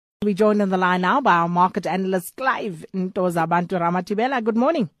We joined on the line now by our market analyst Clive Ramathibela. Good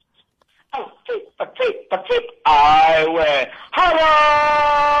morning. I wear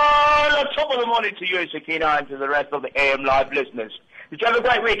hello, top of the morning to you, Sakina, and to the rest of the AM Live listeners. Did you have a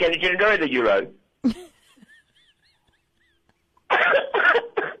great weekend? Did you enjoy the Euro?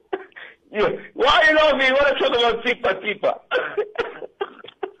 Why you know me? You want to talk about FIFA?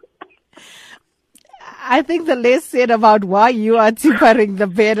 I think the less said about why you are tippering, the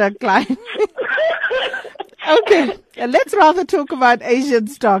better, Clive. Okay, let's rather talk about Asian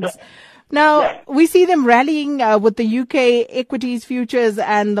stocks. Now, we see them rallying with the UK equities futures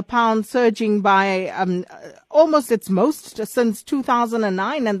and the pound surging by almost its most since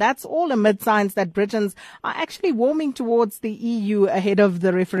 2009. And that's all amid signs that Britons are actually warming towards the EU ahead of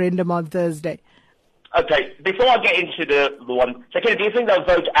the referendum on Thursday. Okay, before I get into the one, Sakina, do you think they'll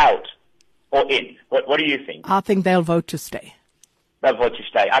vote out or in? What do you think? I think they'll vote to stay. They'll vote to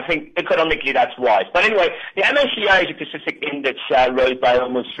stay. I think economically that's wise. But anyway, the MSCI Asia Pacific Index rose by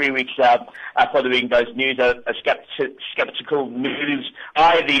almost 3 weeks following those news, skeptical moves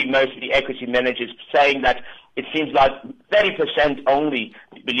by most of the equity managers, saying that it seems like 30% only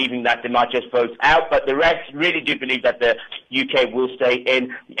believing that they might just vote out, but the rest really do believe that the UK will stay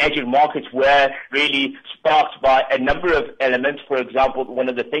in. The Asian markets were really sparked by a number of elements. For example, one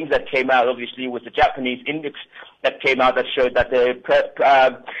of the things that came out, obviously, was the Japanese index that came out that showed that the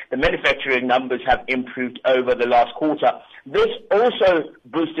manufacturing numbers have improved over the last quarter. This also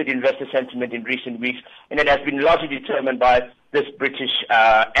boosted investor sentiment in recent weeks, and it has been largely determined by this British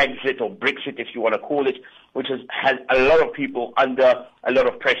exit, or Brexit if you want to call it, which has had a lot of people under a lot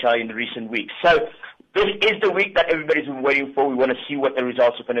of pressure in the recent weeks. So this is the week that everybody's been waiting for. We want to see what the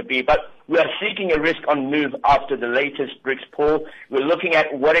results are going to be. But we are seeking a risk-on move after the latest BRICS poll. We're looking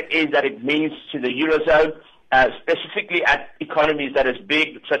at what it is that it means to the Eurozone, specifically at economies that is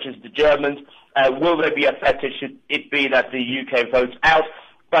big, such as the Germans. Will they be affected should it be that the UK votes out?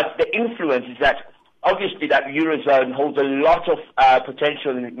 But the influence is that obviously that Eurozone holds a lot of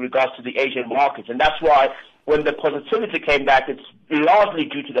potential in regards to the Asian markets. And that's why when the positivity came back, it's largely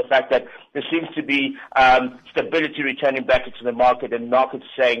due to the fact that there seems to be stability returning back into the market, and markets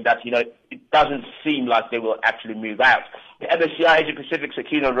saying that, it doesn't seem like they will actually move out. The MSCI Asia Pacific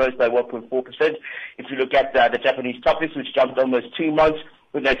Sakina rose by 1.4%. If you look at the Japanese topics, which jumped almost 2 months,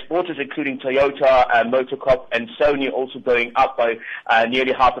 with exporters including Toyota, Motor Corp, and Sony also going up by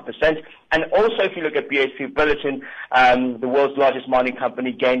nearly 0.5%. And also, if you look at BHP Billiton, the world's largest mining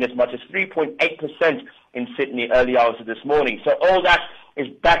company, gained as much as 3.8% in Sydney early hours of this morning. So all that is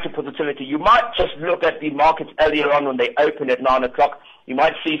back to positivity. You might just look at the markets earlier on when they opened at 9 o'clock. You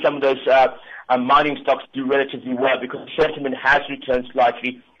might see some of those mining stocks do relatively well because sentiment has returned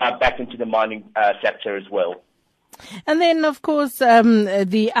slightly back into the mining sector as well. And then, of course,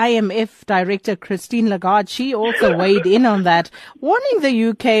 the IMF director, Christine Lagarde, she also weighed in on that, warning the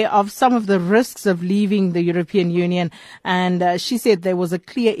UK of some of the risks of leaving the European Union. And she said there was a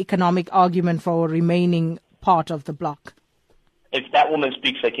clear economic argument for remaining part of the bloc. If that woman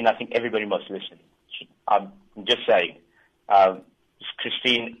speaks, I think everybody must listen. I'm just saying.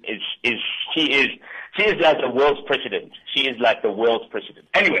 Christine she is like the world's president. She is like the world's president.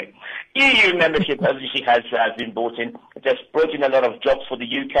 Anyway, EU membership obviously has been brought in. It has brought in a lot of jobs for the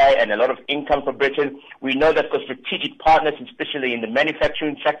UK and a lot of income for Britain. We know that they've got strategic partners, especially in the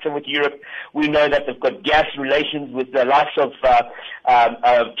manufacturing sector with Europe. We know that they've got gas relations with the likes of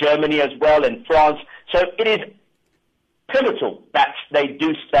Germany as well and France. So it is pivotal that they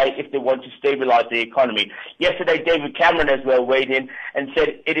do stay if they want to stabilize the economy. Yesterday, David Cameron as well weighed in and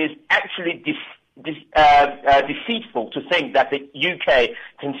said it is actually deceitful to think that the UK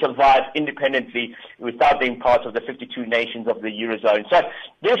can survive independently without being part of the 52 nations of the Eurozone. So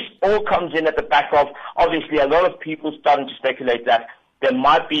this all comes in at the back of, obviously, a lot of people starting to speculate that there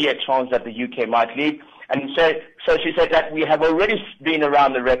might be a chance that the UK might leave. And so she said that we have already been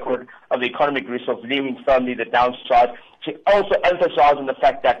around the record of the economic risk of leaving firmly the downside. She also emphasized on the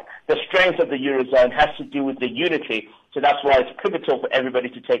fact that the strength of the Eurozone has to do with the unity. So that's why it's pivotal for everybody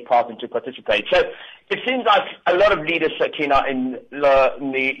to take part and to participate. So it seems like a lot of leaders, Sakina, in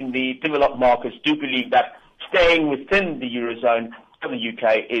the developed markets do believe that staying within the Eurozone for the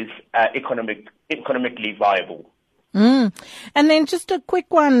UK is economically viable. And then just a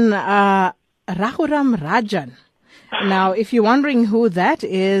quick one, Raghuram Rajan. Now, if you're wondering who that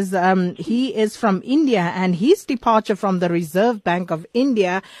is, he is from India, and his departure from the Reserve Bank of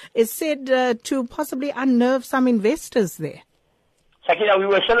India is said to possibly unnerve some investors there. Sakina, we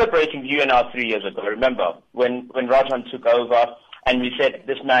were celebrating UNR 3 years ago, remember, when Rajan took over, and we said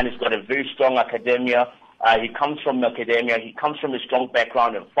this man has got a very strong academia, He comes from academia. He comes from a strong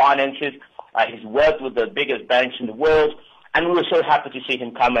background in finances. He's worked with the biggest banks in the world. And we were so happy to see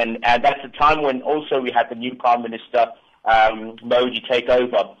him come. And that's the time when also we had the new Prime Minister, Modi, take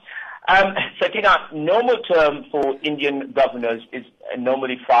over. So, normal term for Indian governors is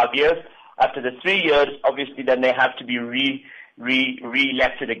normally 5 years. After the 3 years, obviously, then they have to be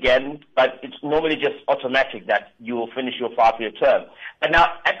re-elected again. But it's normally just automatic that you will finish your 5-year term. But now,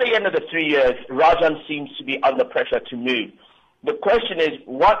 at the end of the 3 years, Rajan seems to be under pressure to move. The question is,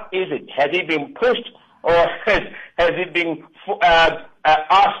 what is it? Has he been pushed, or has he been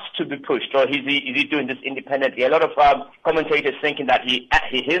asked to be pushed, or is he doing this independently? A lot of commentators thinking that he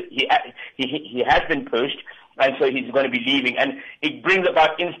has been pushed, and so he's going to be leaving, and it brings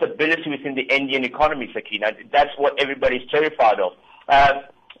about instability within the Indian economy, Sakina. That's what everybody's terrified of.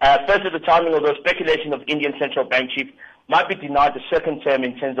 First, at the timing of the speculation of Indian central bank chief might be denied the second term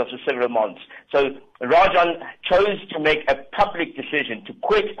in terms of several months. So Rajan chose to make a public decision to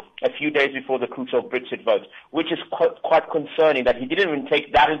quit a few days before the crucial Brexit vote, which is quite concerning that he didn't even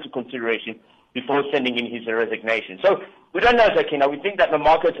take that into consideration before sending in his resignation. So we don't know, Zakina. We think that the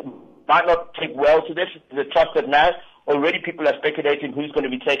market might not take well to this. The trusted man. Already people are speculating who's going to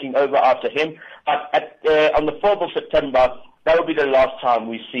be taking over after him. But on the 4th of September, that will be the last time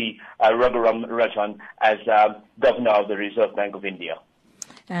we see Raghuram Rajan as Governor of the Reserve Bank of India.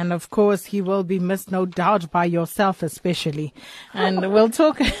 And of course, he will be missed, no doubt, by yourself especially. And we'll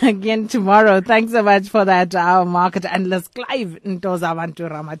talk again tomorrow. Thanks so much for that, our market analyst Clive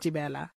Ramathibela.